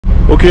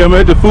Okay, I'm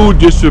at the food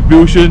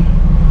distribution,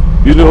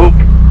 you know,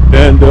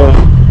 and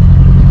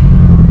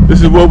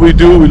this is what we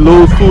do. We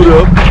load food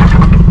up.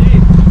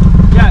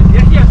 Yeah,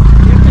 yes,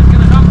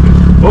 gonna help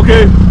you.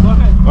 Okay. Go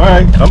ahead. All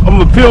right. I'm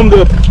gonna film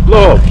the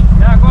vlog.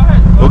 Yeah, go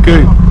ahead.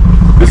 Okay.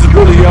 This is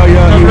Brother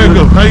Yahya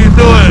here. How you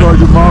doing?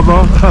 Sergeant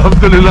Marva.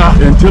 Alhamdulillah.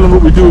 And tell them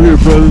what we do here,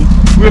 brother.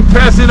 We're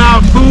passing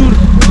out food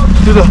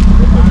to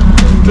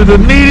the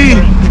needy,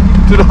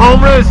 to the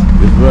homeless,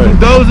 That's right. and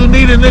those who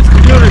need in this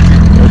community.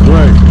 That's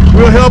right.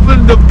 We're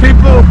helping the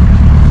people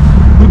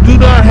who do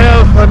not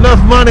have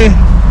enough money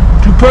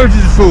to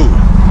purchase food.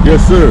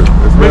 Yes, sir.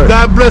 That's May right.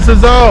 God bless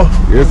us all.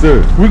 Yes,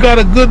 sir. We got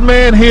a good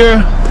man here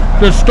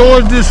that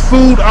stores this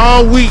food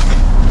all week.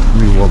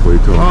 Let me walk away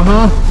to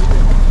him.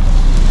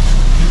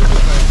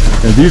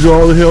 And these are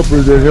all the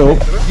helpers that help.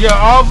 Yeah,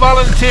 all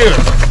volunteers.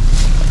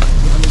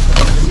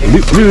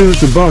 Leave it in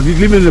the box.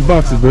 Leave it in the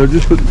boxes, bro.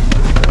 Just put.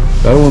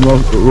 I don't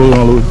want to roll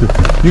all over.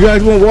 You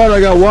guys want water? I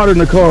got water in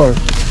the car.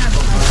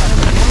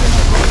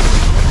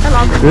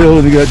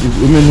 They got the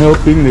women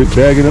helping. They're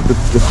bagging up the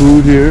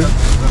food here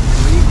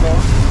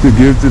to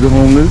give to the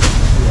homeless,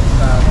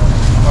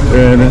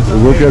 and they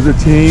work as a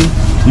team.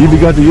 You even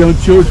got the young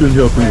children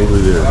helping over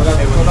there.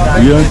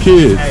 The young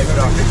kids.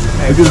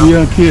 Look at the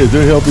young kids.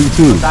 They're helping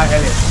too.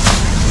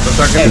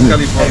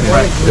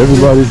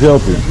 Everybody's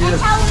helping.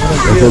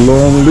 There's a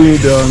long lead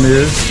down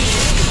there.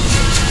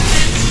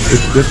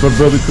 That's my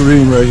brother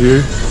Kareem right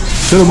here.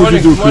 Tell him what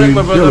you do, Good morning, Kareem.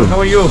 my brother. How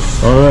are you?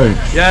 All right.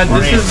 Yeah,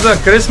 this is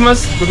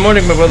Christmas. Good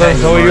morning, my brother.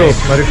 How are you?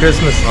 Merry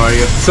Christmas. How are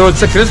you? So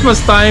it's a Christmas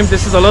time.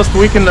 This is the last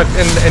week in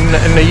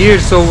the year,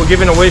 so we're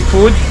giving away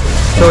food.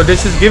 So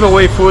this is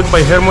giveaway food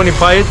by Harmony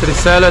Payet,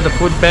 Risala, the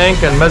Food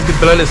Bank, and Masjid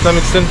Bilal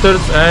Islamic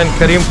Centers, and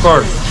Kareem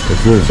Card.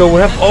 That's good. So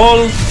we have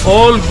all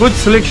good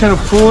selection of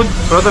food,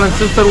 brother and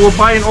sister. We're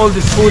buying all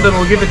this food and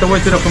we'll give it away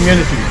to the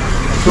community.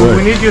 So Right.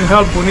 we need your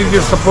help, we need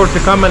your support to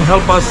come and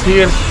help us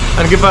here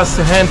and give us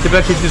a hand to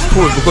package this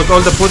food, because all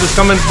the food is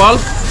coming in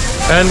bulk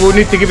and we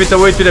need to give it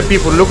away to the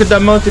people. Look at the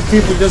amount of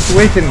people just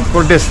waiting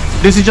for this.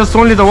 This is just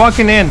only the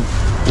walking in.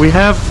 We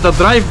have the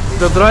drive,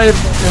 you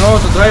know,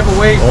 the drive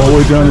away. All the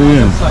way down to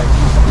the end. Inside.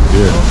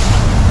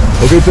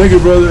 Yeah. Okay, thank you,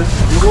 brother.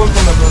 You're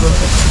welcome, my brother.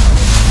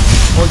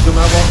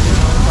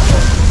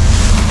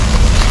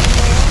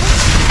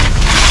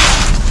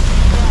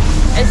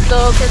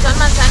 ¿Esto qué son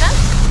manzanas?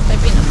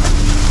 Pepino.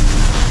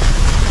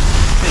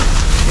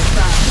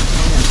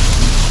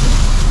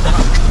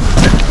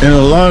 And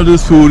a lot of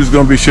this food is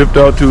going to be shipped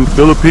out to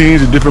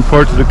Philippines and different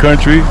parts of the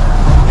country.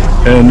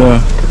 And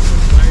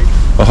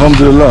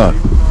alhamdulillah.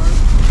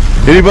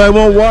 Anybody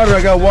want water?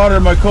 I got water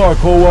in my car,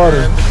 cold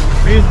water.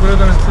 Please,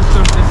 brother and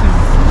sister, this is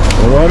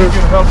Water?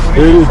 your help. We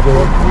Here it need is, bro.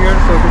 support here,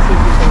 so this is,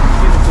 you can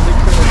see the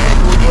selection of the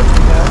food what we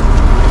have.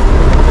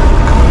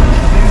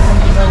 This is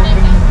something that we've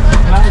been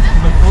asked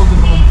by all the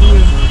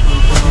volunteers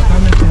for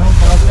coming to help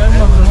us.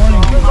 Emma, good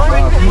morning. Good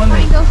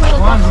morning.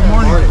 Juan, good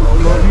morning.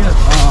 Yes.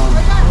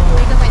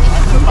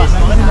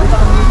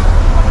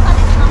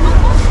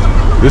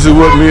 This is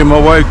what me and my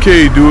wife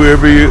Kay do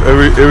every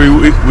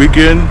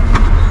weekend.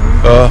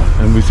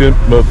 And we send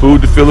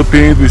food to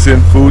Philippines. We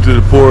send food to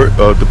the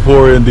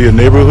poor in the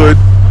neighborhood.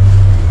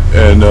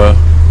 And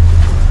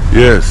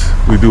yes,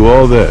 we do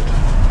all that.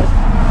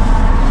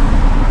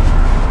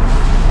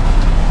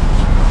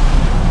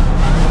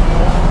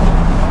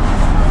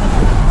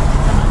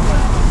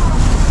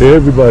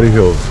 Everybody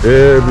helps.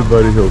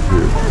 Everybody helps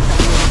here.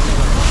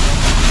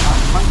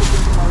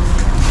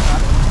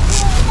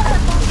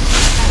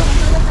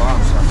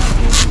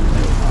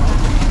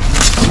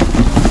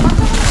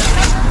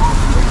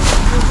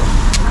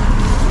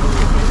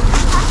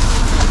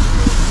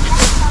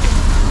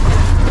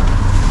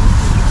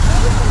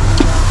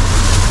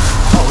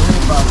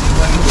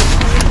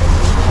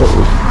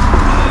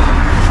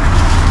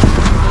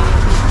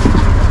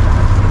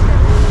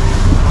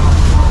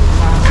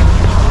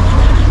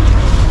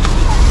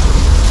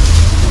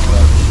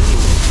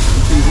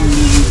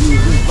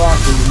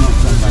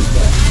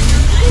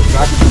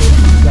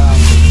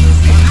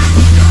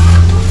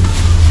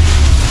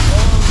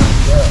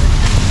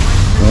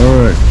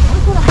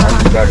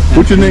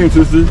 What's your name,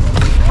 sister?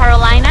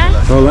 Carolina.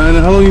 Carolina,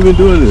 how long you been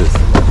doing this?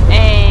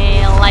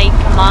 Like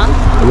a month.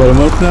 About a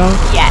month now?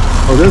 Yes.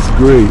 Oh, that's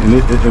great.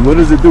 And what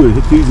does it do?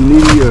 It feeds the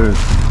needy or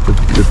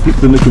the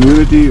people in the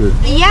community? Or?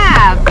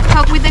 Yeah,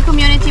 talk with the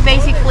community,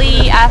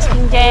 basically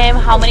asking them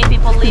how many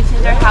people live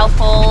in their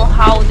household,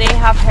 how they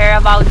have heard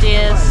about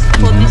this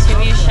food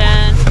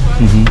distribution.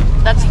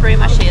 That's pretty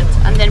much it.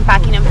 And then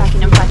packing and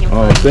packing and packing.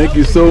 Oh, thank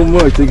you so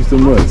much. Thank you so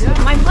much.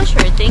 My pleasure.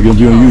 Thank You're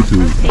you. going to be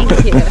on YouTube. Thank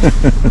you.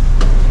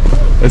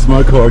 That's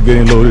my car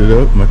getting loaded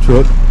up, my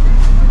truck.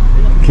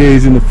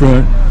 Kay's in the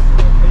front.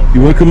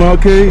 You want to come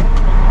out, Kay?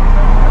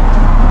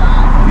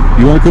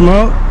 You want to come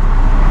out?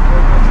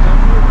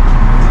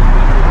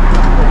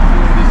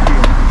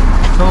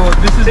 So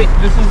this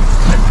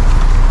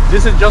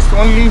is just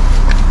only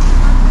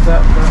the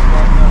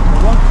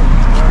one thing.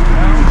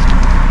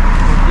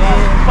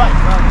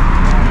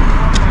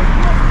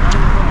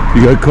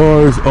 You got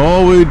cars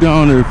all the way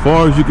down there, as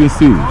far as you can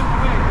see.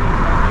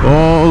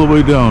 All all the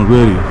way down,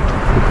 ready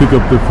to pick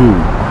up the food.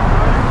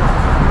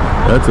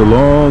 That's a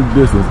long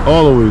distance,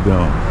 all the way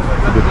down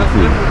to get the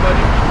food.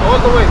 All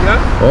the way,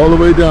 yeah? All the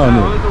way down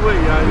there. All the way,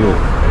 yeah, I know.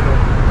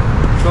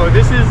 So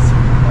this is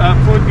a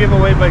food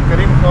giveaway by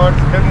Kareem Cart.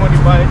 Everybody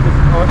buy it.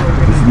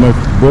 This is my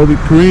brother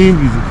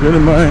Kareem. He's a friend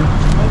of mine.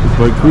 It's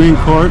by Kareem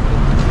Cart.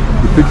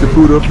 We pick the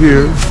food up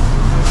here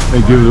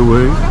and give it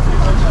away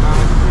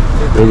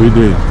every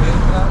day.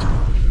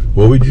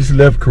 Well, we just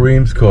left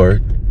Kareem's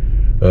cart,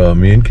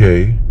 me and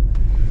Kay,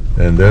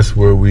 and that's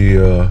where we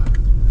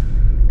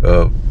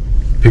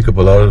pick up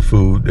a lot of the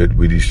food that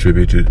we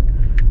distribute to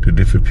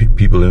different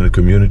people in the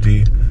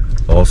community.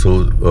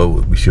 Also,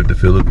 we ship to the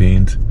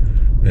Philippines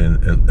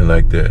and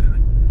like that.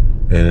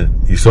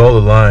 And you saw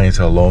the lines,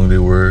 how long they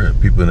were.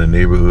 People in the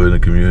neighborhood, in the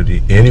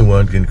community,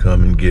 anyone can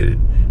come and get it.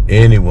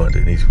 Anyone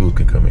that needs food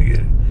can come and get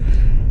it.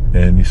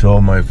 And you saw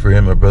my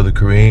friend, my brother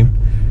Kareem.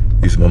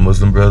 He's my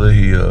Muslim brother.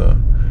 He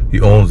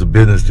owns a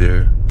business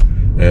there,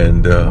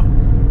 and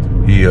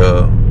he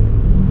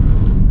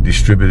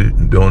distributed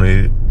and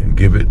donated and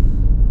give it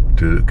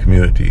to the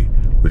community,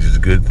 which is a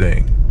good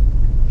thing.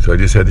 So I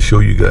just had to show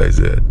you guys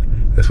that.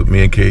 That's what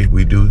me and Kate,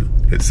 we do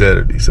at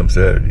Saturdays, some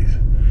Saturdays.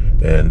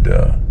 And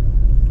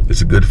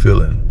it's a good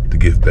feeling to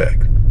give back.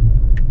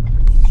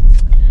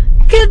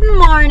 Good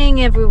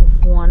morning,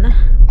 everyone.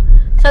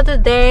 So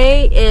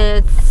today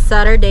it's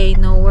Saturday,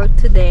 no work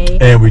today.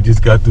 And we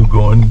just got through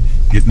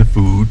getting the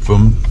food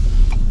from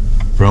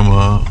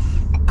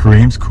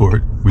Kareem's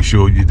court. We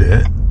showed you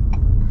that,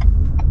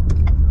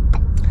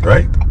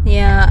 right?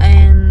 Yeah,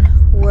 and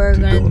we're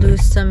gonna do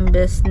some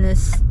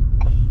business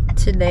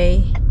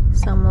today.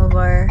 Some of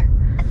our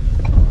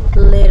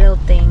little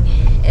thing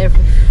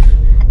every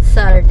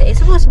Saturday. It's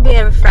supposed to be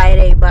every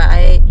Friday, but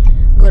I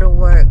go to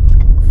work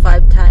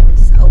 5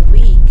 times a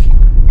week.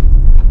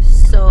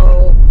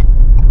 So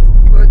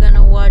we're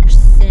gonna watch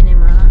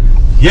cinema.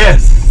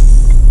 Yes.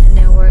 And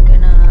then we're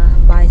gonna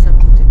buy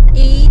something to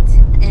eat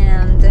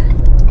and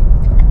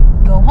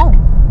go home.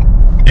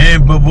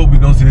 But what we're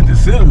gonna see at the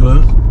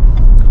cinema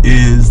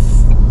is,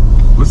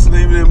 what's the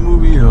name of that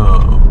movie?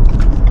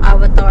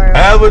 Avatar.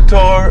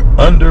 Avatar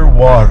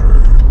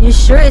Underwater. You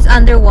sure it's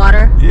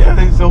underwater? Yeah,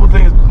 the whole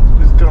thing is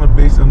kind of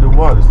based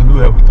underwater. It's the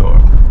new Avatar.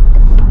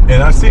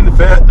 And I've seen the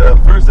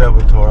first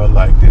Avatar. I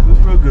liked it. It was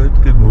real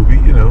good movie,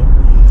 you know.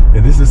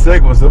 And this is the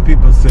second one. Some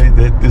people say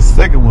that this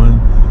second one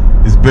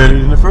is better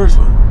than the first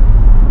one.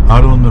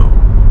 I don't know.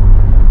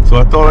 So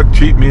I thought I'd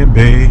treat me and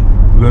Bae.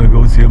 We're gonna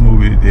go see a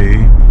movie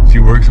today. She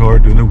works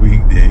hard during the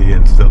weekday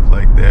and stuff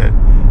like that.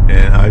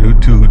 And I do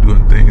too,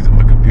 doing things on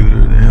my computer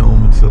and at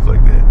home and stuff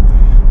like that.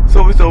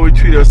 So we thought we'd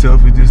treat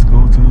ourselves. We just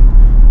go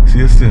to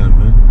see a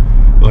cinema.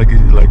 Like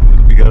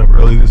we got up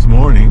early this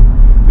morning,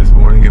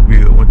 and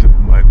we went to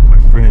my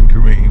friend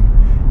Kareem.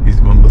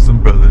 He's my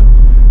Muslim brother.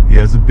 He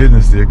has a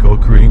business there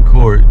called Kareem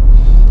Court,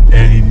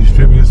 and he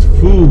distributes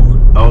food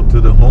out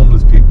to the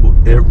homeless people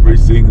every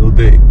single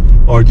day,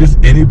 or just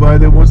anybody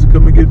that wants to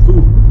come and get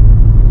food.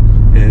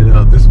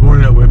 And this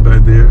morning I went by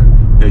there.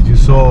 As you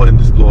saw in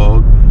this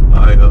vlog,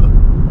 I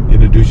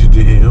introduced you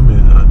to him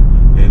and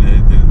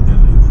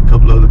a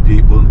couple other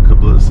people and a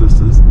couple other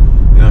sisters,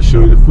 and I'll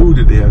show you the food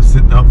that they have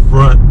sitting out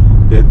front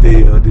that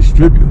they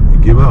distribute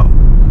and give out.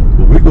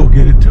 Well, we go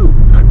get it too.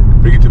 I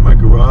bring it to my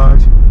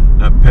garage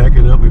and I pack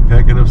it up. We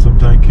pack it up.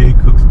 Sometimes Kay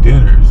cooks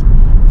dinners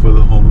for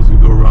the homeless. We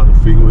go around the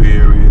freeway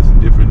areas and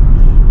different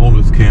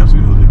homeless camps we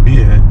know they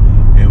be at,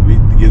 and we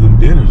give them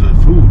dinners of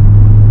food.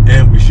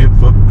 And we ship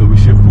food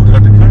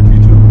out the country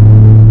too.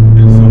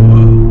 And so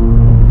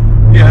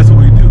yeah, that's what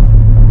we do.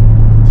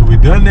 So we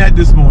done that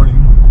this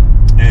morning,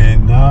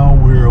 and now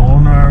we're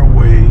on our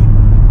way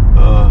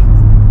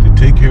to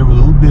take care of a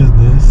little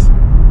business,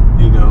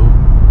 you know,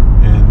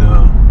 and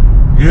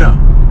yeah,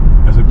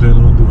 that's what we're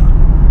planning on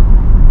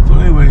doing. So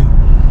anyway,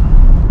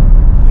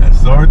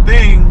 that's our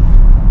thing,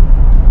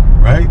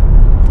 right?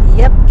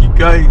 Yep.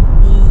 Kikai.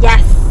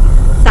 Yes.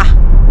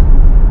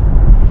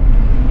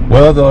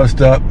 Well, I thought I'd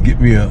stop, get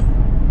me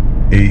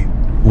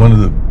one of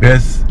the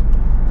best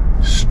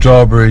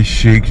strawberry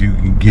shakes you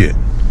can get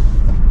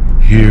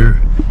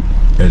here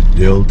at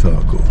Del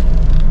Taco.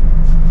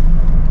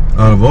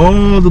 Out of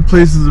all the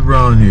places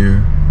around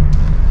here,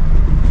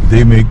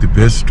 they make the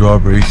best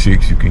strawberry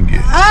shakes you can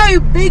get. I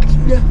big.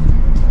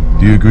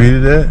 Do you agree to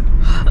that?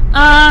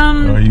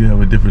 Or you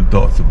have different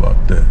thoughts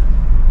about that?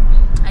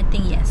 I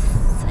think yes,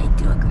 I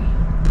do agree.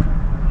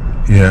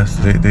 Yes,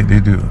 they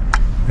do.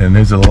 And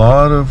there's a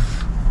lot of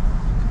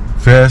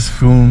fast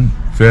food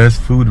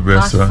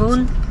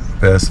restaurants.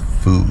 Fast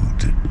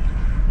food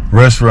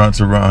restaurants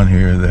around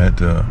here that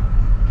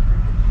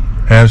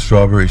have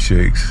strawberry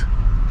shakes.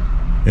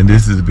 And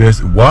this is the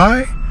best.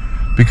 Why?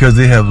 Because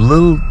they have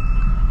little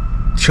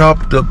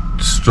chopped up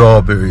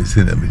strawberries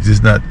in them. It's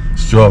just not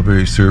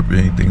strawberry syrup or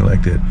anything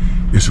like that.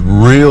 It's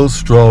real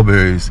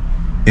strawberries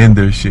in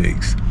their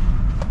shakes.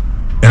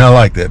 And I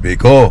like that,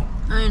 Big. Oh,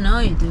 I know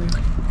you do.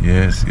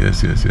 Yes.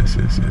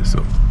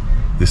 So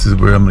this is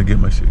where I'm gonna get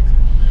my shakes.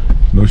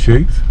 No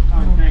shakes?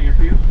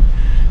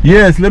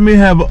 Yes, let me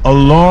have a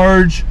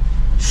large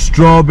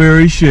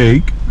strawberry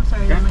shake. I'm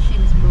sorry,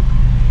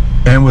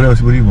 And what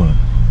else? What do you want?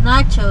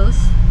 nachos,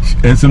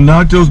 And some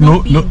nachos.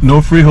 No No beans.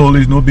 no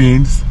frijoles. No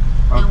beans.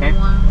 Okay. and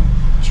 1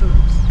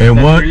 churros. And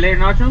The what? 3-layer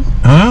nachos?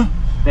 Huh?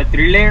 The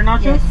 3-layer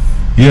nachos?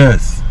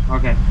 Yes. Yes.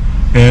 Okay.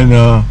 And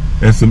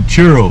some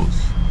churros.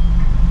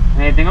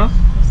 Anything else?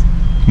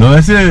 No,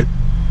 that's it.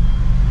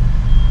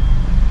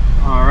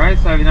 Alright,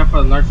 so enough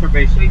for the large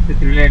sorbet shake, the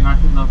 3-layer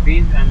nachos, no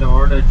beans, and the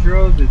order of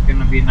churros is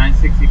gonna be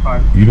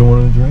 $9.65. You don't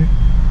want to drink?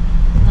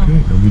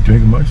 Okay, I'll be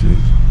drinking my shake.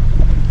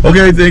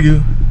 Okay, thank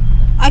you.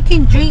 I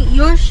can drink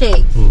your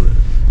shake. Hold it.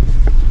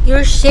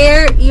 You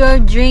share your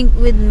drink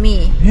with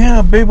me.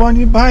 Yeah, babe, why don't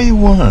you buy you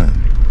one?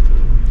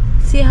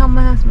 See how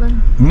my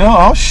husband? No,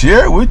 I'll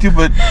share it with you,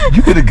 but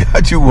you could have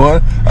got you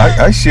one.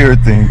 I share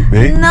things,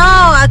 babe.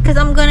 No, because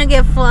I'm gonna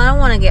get full. I don't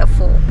want to get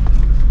full.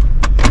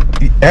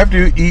 After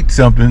you eat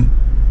something,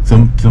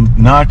 some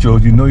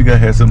nachos, you know you gotta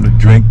have something to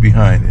drink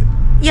behind it.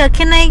 Yeah,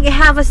 can I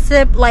have a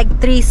sip, like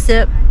 3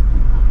 sip?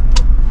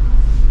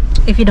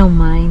 If you don't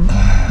mind.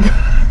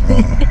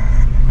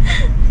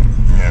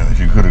 Yeah,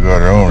 she could have got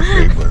her own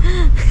shake, but I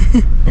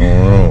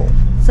don't know.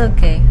 It's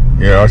okay.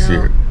 Yeah, I'll No.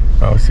 share it.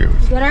 I'll share it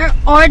with you. Got our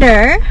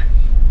order,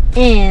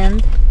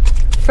 and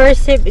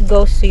first sip it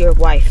goes to your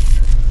wife.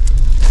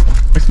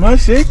 It's my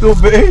shake though,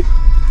 babe.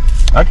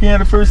 I can't have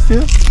the first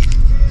sip.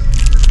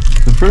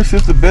 The first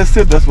sip's the best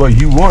sip. That's why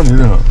you want it,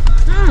 huh?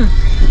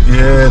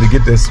 Yeah, to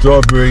get that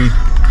strawberry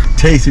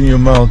taste in your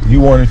mouth, you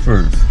want it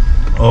first.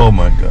 Oh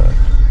my God.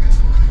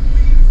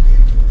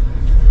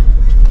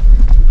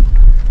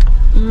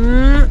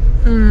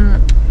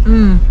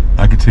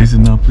 I can taste it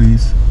now,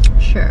 please.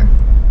 Sure.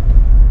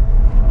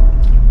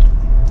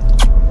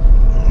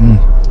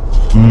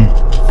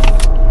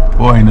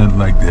 Boy, ain't nothing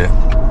like that.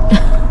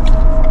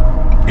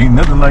 Ain't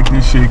nothing like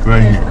this shake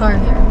right There's here. a car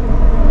here.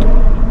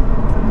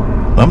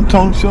 I'm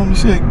telling you, show me the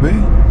shake,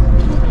 babe.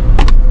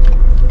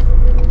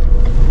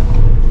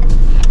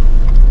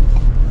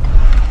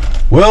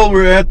 Well,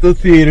 we're at the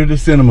theater, the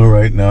cinema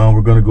right now.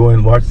 We're gonna go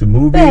and watch the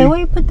movie. Hey, why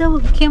you put the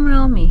camera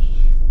on me?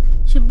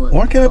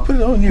 Why can't I put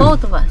it on you?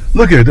 Both of us.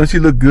 Look at her, don't she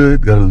look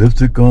good? Got a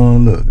lipstick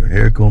on, look, her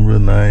hair comb real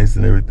nice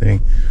and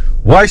everything.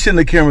 Why shouldn't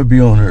the camera be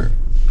on her?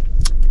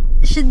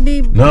 It should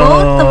be No,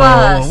 both of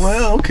us.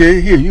 well, okay,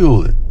 here, you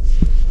hold it.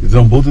 It's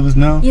on both of us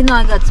now? You know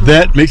I got some.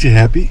 That makes you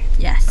happy?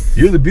 Yes.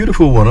 You're the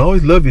beautiful one.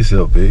 Always love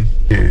yourself, babe.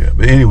 Yeah,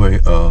 but anyway,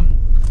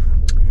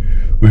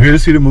 we're here to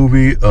see the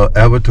movie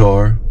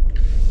Avatar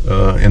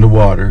in the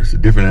water. It's a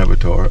different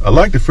Avatar. I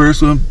like the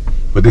first one,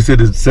 but they said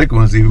the second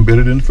one's even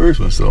better than the first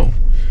one. So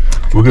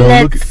we're gonna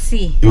Let's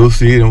see. We'll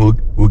see it, and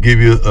we'll give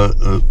you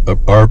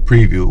our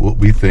preview, what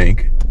we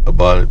think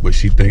about it, what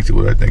she thinks, and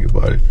what I think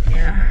about it.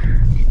 Yeah.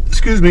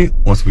 Excuse me.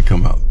 Once we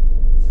come out,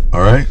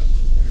 all right.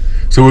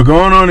 So we're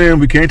going on in.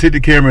 We can't take the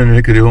camera in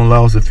there because they don't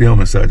allow us to film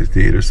inside the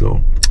theater.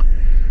 So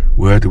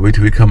we'll have to wait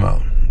till we come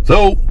out.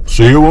 So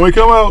see you when we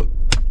come out.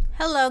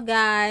 Hello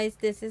guys,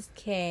 this is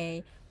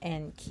Kay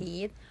and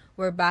Keith.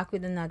 We're back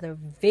with another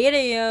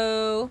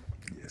video.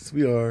 Yes,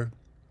 we are.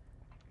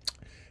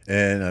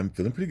 And I'm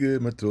feeling pretty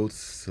good. My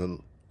throat's a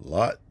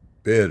lot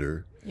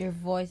better. Your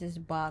voice is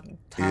back.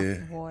 Tough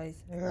Yeah. voice.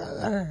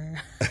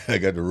 I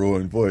got the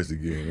roaring voice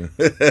again.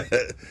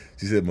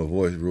 She said my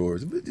voice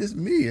roars, but just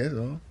me, that's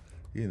all.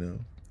 You know.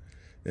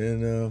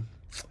 And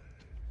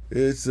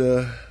it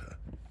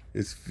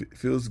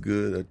feels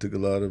good. I took a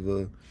lot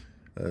of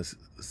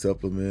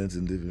supplements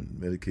and different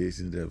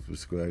medications that were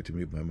prescribed to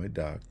me by my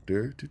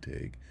doctor to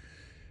take.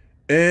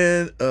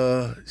 And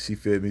she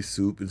fed me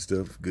soup and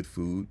stuff, good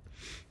food,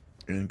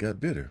 and got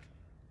better.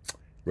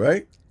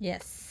 Right?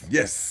 Yes.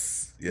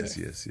 Yes.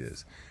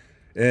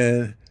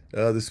 And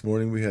this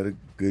morning we had a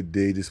good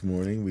day. This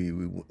morning we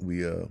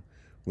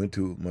went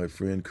to my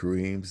friend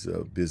Kareem's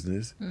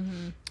business.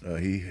 Mm-hmm.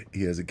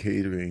 He has a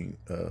catering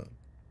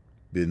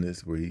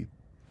business where he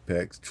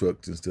packs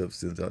trucks and stuff,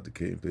 sends out to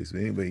catering places.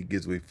 Anyway, he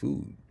gives away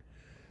food,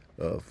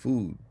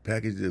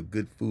 packages of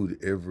good food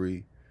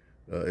every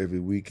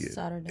weekend,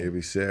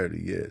 every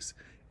Saturday. Yes,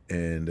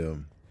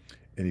 and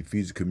he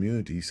feeds the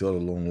community. He saw the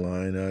long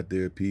line out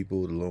there,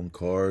 people, the long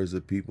cars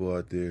of people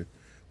out there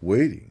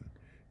waiting.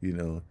 You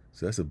know,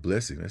 so that's a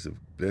blessing. That's a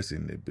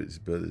blessing. His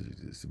brother,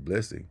 it's a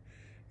blessing.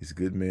 He's a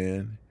good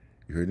man.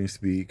 You heard him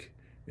speak,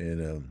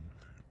 and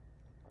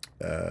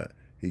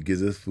he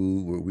gives us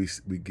food. Where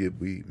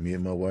me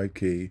and my wife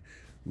Kay,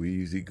 we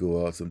usually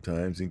go out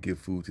sometimes and give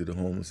food to the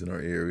homeless in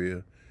our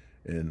area,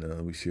 and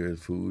we share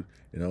food,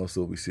 and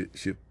also we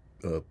ship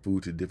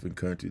food to different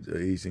countries,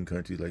 Asian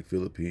countries like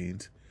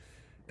Philippines,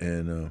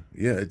 and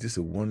yeah, it's just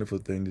a wonderful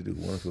thing to do,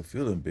 wonderful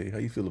feeling, babe. How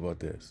you feel about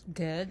that?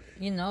 Good.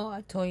 You know,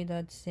 I told you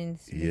that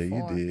since Yeah,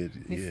 before. you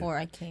did. Before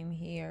I came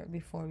here,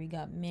 before we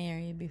got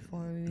married,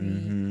 before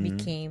we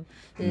became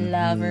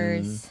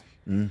lovers.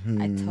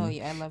 Mm-hmm. I told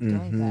you I love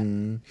doing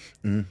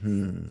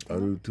that. I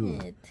do too.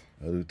 It.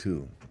 I do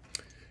too.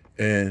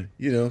 And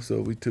you know,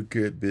 so we took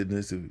care of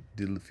business and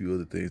did a few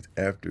other things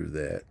after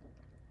that.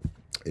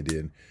 And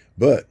then,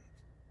 but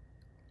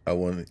I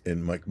wanted,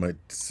 and my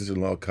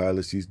sister-in-law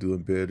Kyla, she's doing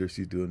better.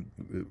 She's doing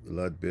a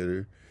lot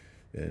better,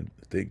 and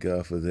thank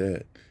God for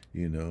that.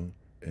 You know,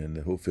 and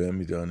the whole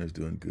family down there is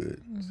doing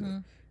good.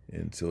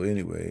 So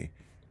anyway,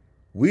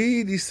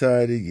 we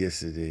decided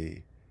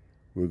yesterday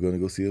we're going to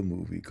go see a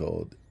movie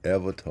called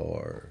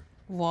Avatar.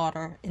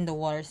 Water in the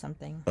water,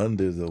 something.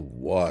 Under the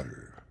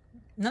water.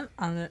 No,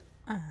 under.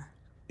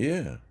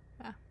 Yeah.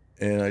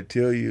 And I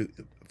tell you,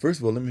 first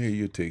of all, let me hear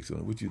your takes on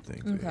it. What you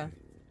think? Okay. Baby?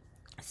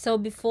 So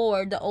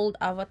before the old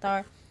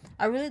Avatar,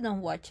 I really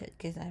don't watch it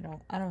because I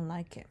don't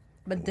like it.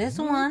 But this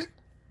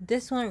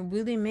one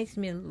really makes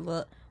me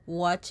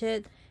watch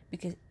it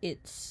because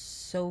it's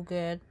so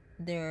good.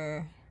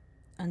 They're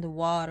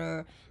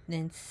underwater,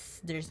 then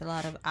there's a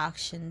lot of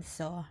action,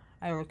 so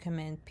I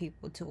recommend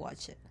people to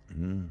watch it.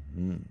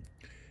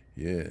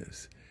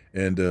 Yes,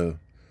 and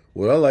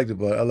what I liked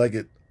about it, I like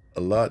it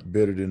a lot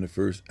better than the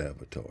first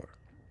Avatar.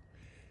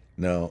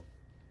 Now,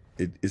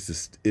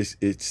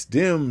 it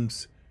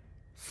stems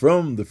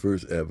from the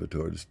first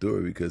Avatar, the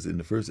story, because in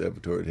the first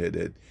Avatar it had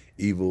that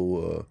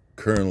evil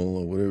colonel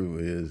or whatever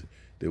it is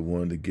that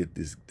wanted to get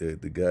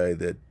the guy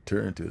that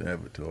turned to an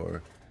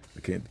Avatar.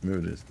 I can't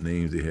remember the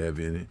names they have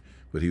in it,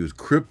 but he was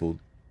crippled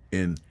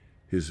in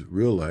his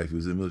real life. He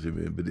was a military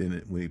man, but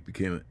then when he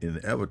became an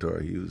Avatar,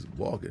 he was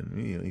walking.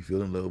 You know, he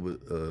fell in love with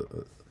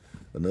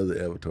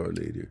another Avatar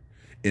later.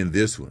 In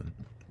this one,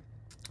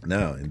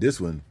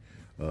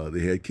 they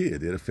had kids.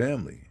 They had a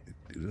family.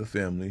 It was a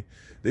family.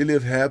 They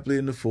lived happily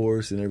in the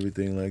forest and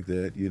everything like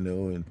that, you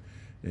know.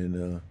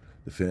 And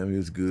the family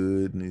was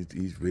good, and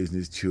he's raising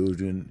his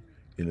children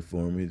in the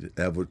form of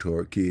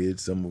Avatar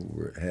kids. Some of them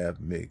were half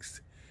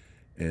mixed,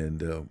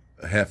 and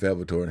half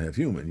Avatar and half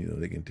human. You know,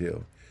 they can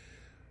tell.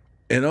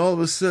 And all of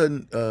a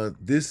sudden,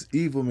 this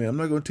evil man, I'm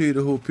not going to tell you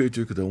the whole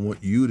picture because I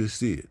want you to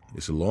see it.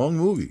 It's a long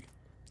movie.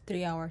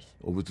 3 hours.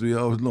 Over 3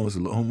 hours long. It's a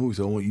long movie,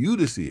 so I want you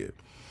to see it.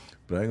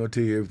 But I ain't going to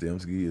tell you everything. I'm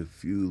just going to give you a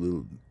few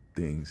little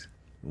things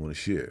I want to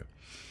share.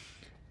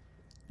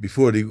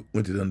 Before they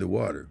went to the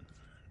underwater,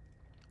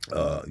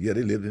 they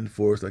lived in the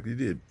forest like they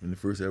did in the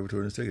first Avatar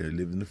and the second. They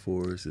lived in the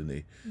forest, and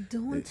they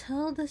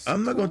tell the story.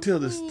 I'm not going to tell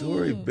the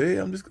story, babe.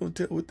 I'm just going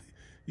to tell what,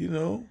 you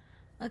know.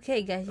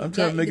 Okay, guys. I'm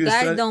trying to make you it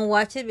guys don't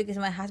watch it because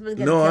my husband's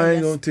gonna No, tell I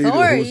ain't the gonna tell you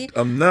story the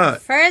whole. I'm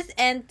not. First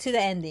and to the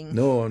ending.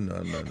 No, I'm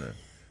not.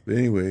 But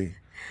anyway,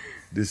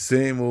 this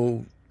same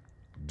old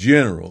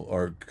general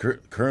or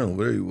colonel,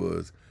 whatever he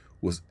was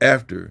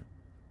after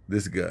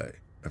this guy.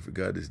 I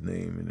forgot his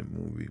name in the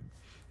movie,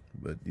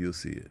 but you'll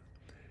see it.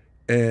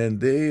 And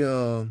they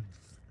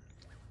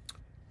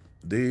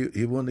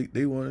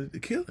wanted to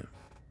kill him.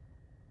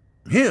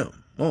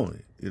 Him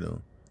only, you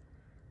know.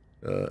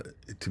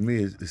 To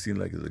me, it seemed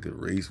like it's like a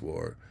race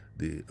war,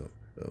 the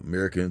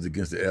Americans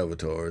against the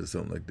Avatars or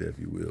something like that, if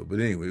you will. But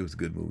anyway, it was a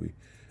good movie.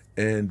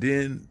 And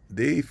then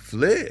they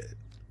fled.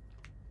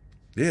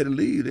 They had to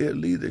leave. They had to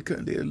leave their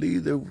country. They had to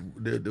leave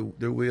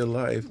their way of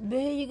life.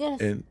 Babe, you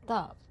gotta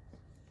stop.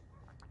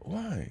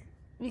 Why?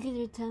 Because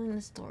you're telling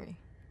the story.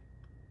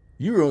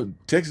 You were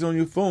texting on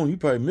your phone. You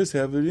probably missed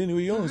half of it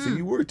anyway. You only said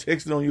you were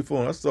texting on your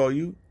phone. I saw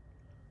you.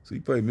 So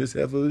you probably missed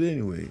half of it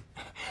anyway.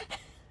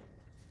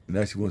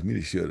 Now she wants me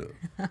to shut up.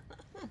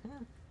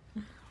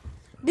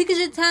 Because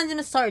you're telling them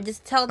the story.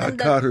 Just tell them I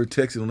caught her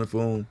texting on the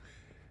phone.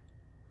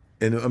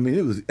 And I mean,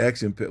 it was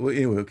action packed. Well,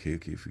 anyway, okay,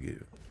 forget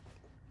it.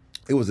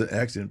 It was an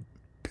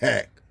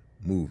action-packed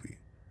movie.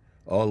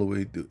 All the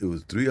way through. It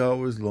was 3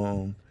 hours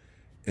long.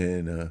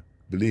 And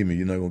believe me,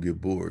 you're not going to get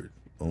bored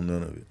on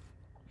none of it.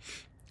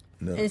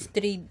 None it's of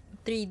it.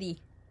 3D.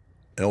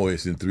 Oh,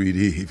 it's in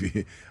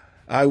 3D.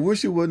 I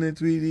wish it wasn't in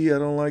 3D. I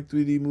don't like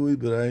 3D movies,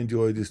 but I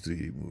enjoyed this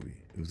 3D movie.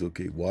 It was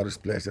okay. Water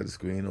splashed out the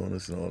screen on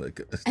us and all that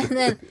kind of stuff. And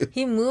then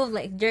he moved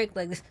like jerk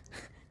like this.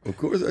 Of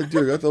course I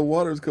jerked. I thought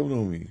water was coming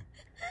on me.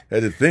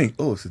 Had to think,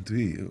 it's in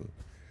 3D.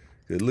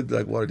 It looked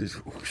like water just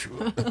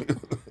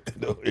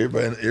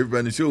everybody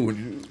in the show when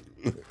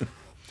you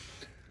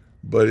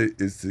but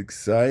it's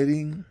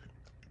exciting.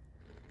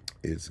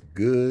 It's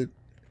good.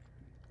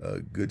 A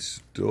good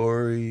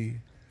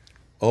story.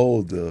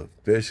 Oh, the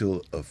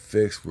special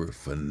effects were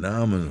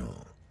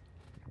phenomenal.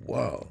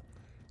 Wow.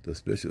 The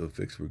special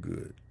effects were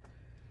good.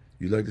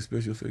 You like the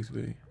special effects,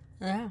 baby?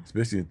 Yeah.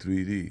 Especially in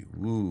 3D.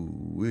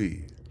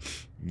 Woo-wee.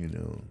 You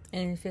know.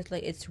 And it feels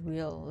like it's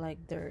real, like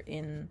they're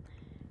in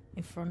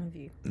front of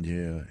you.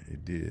 Yeah,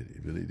 it did.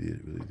 It really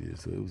did.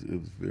 So it was a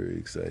very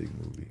exciting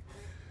movie.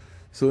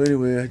 So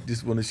anyway, I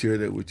just want to share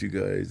that with you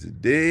guys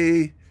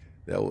today.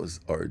 That was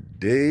our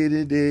day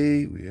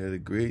today. We had a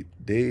great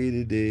day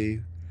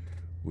today.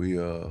 We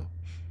had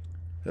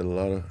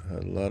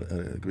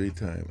a great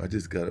time. I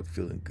just got up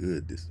feeling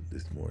good this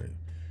morning.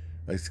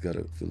 I just got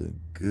up feeling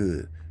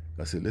good.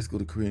 I said, let's go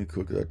to Kareem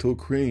Cook. I told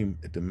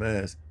Kareem at the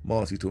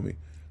mosque, he told me,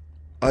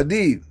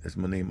 Adib, that's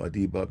my name,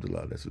 Adib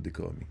Abdullah, that's what they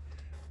call me.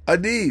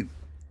 Adib,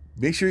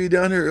 make sure you're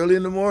down here early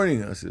in the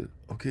morning. I said,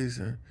 okay,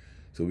 sir.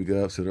 So we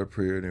got up, said our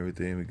prayer and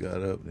everything. We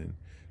got up, and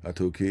I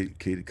told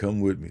Katie,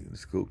 come with me.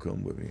 Let's go,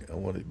 come with me. I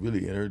want to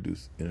really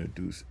introduce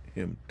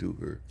him to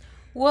her.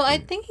 Well, I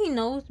think he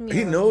knows me.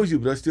 He knows you,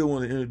 but I still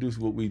want to introduce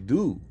what we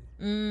do.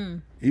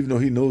 Even though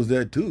he knows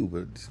that too,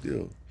 but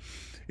still.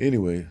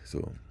 Anyway,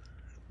 so,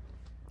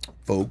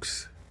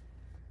 folks,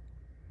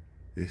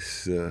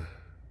 it's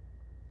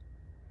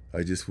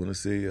I just want to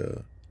say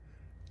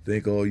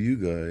thank all you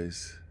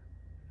guys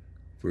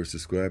for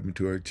subscribing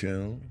to our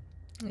channel.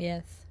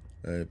 Yes.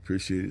 I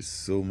appreciate it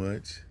so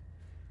much.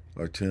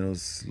 Our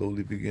channel's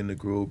slowly beginning to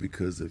grow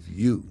because of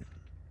you.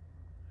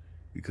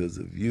 Because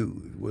of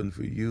you. If it wasn't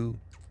for you,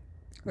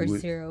 We're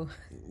zero.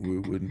 we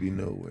wouldn't be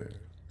nowhere.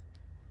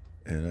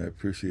 And I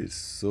appreciate it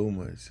so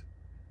much.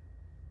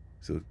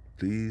 So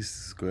please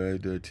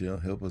subscribe to our channel,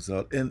 help us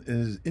out. And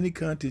if any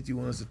content you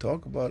want us to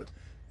talk about,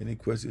 any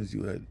questions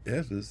you had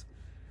asked us,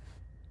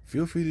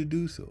 feel free to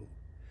do so.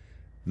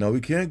 Now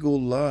we can't go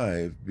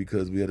live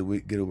because we had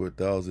to get over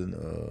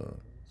 1,000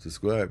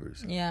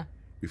 subscribers. Yeah.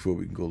 Before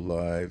we can go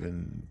live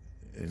and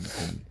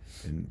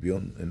be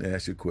on and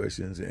ask your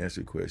questions and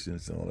answer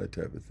questions and all that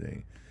type of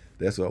thing.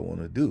 That's what I want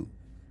to do.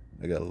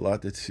 I got a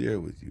lot to share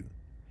with you.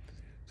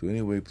 So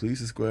anyway, please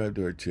subscribe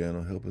to our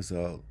channel. Help us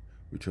out.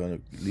 We're trying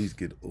to at least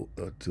get to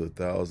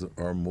 1,000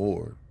 or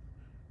more,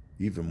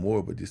 even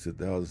more, but just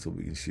 1,000, so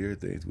we can share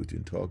things with you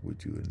and talk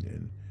with you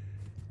and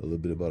a little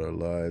bit about our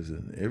lives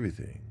and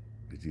everything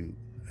that you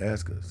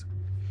ask us.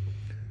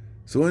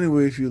 So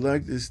anyway, if you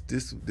like this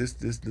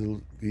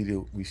little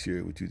video we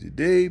shared with you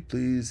today,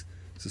 please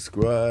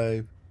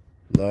subscribe,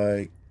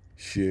 like,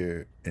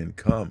 share, and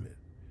comment.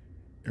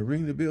 And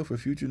ring the bell for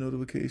future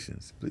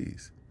notifications,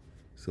 please.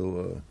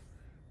 So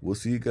we'll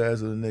see you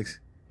guys on the next,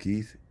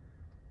 Keith.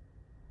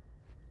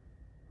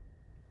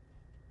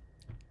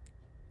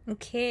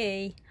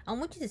 Okay. I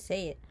want you to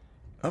say it.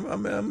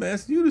 I'm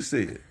asking you to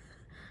say it.